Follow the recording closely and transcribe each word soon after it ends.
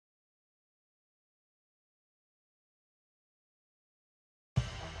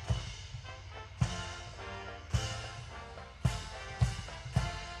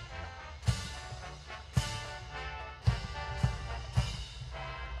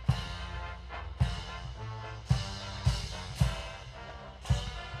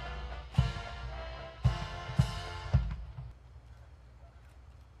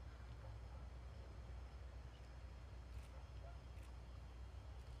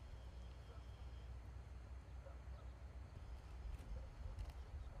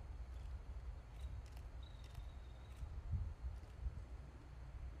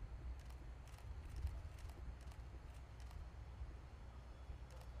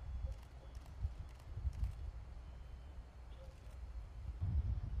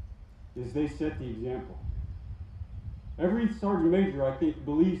is they set the example. Every sergeant major, I think,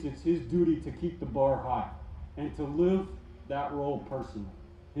 believes it's his duty to keep the bar high and to live that role personally,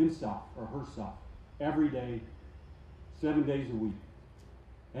 himself or herself, every day, 7 days a week.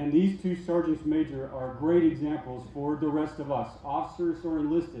 And these two sergeants major are great examples for the rest of us, officers or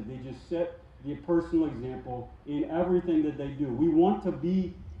enlisted. They just set the personal example in everything that they do. We want to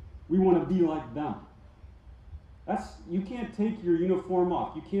be like them. You can't take your uniform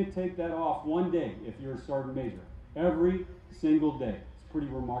off. You can't take that off one day if you're a sergeant major. Every single day. It's pretty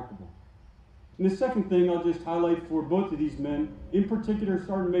remarkable. And the second thing I'll just highlight for both of these men, in particular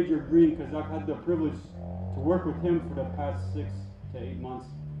Sergeant Major Green, because I've had the privilege to work with him for the past 6 to 8 months,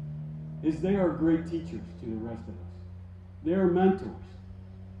 is they are great teachers to the rest of us. They are mentors.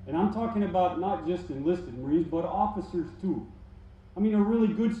 And I'm talking about not just enlisted Marines, but officers too. I mean, a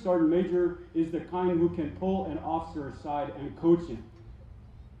really good sergeant major is the kind who can pull an officer aside and coach him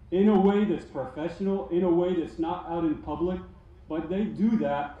in a way that's professional, in a way that's not out in public, but they do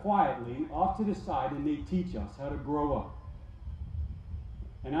that quietly off to the side, and they teach us how to grow up.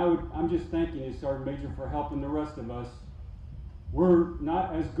 And I'm just thanking you, Sergeant Major, for helping the rest of us. We're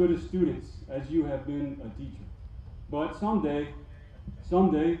not as good as students as you have been a teacher, but someday,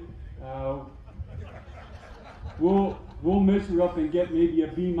 we'll measure up and get maybe a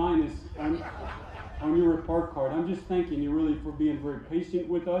B- on your report card. I'm just thanking you really for being very patient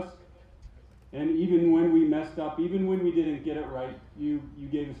with us. And even when we messed up, even when we didn't get it right, you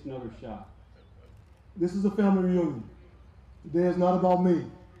gave us another shot. This is a family reunion. Today is not about me.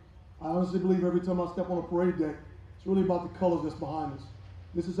 I honestly believe every time I step on a parade deck, it's really about the colors that's behind us.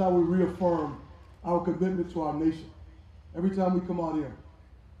 This is how we reaffirm our commitment to our nation. Every time we come out here,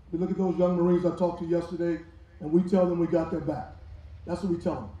 we look at those young Marines I talked to yesterday, and we tell them we got their back. That's what we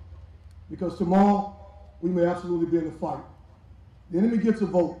tell them. Because tomorrow, we may absolutely be in the fight. The enemy gets a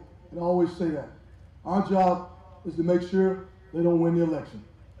vote, and I always say that. Our job is to make sure they don't win the election.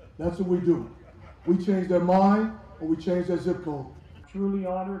 That's what we do. We change their mind, or we change their zip code. Truly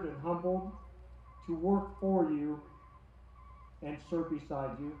honored and humbled to work for you and serve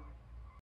beside you.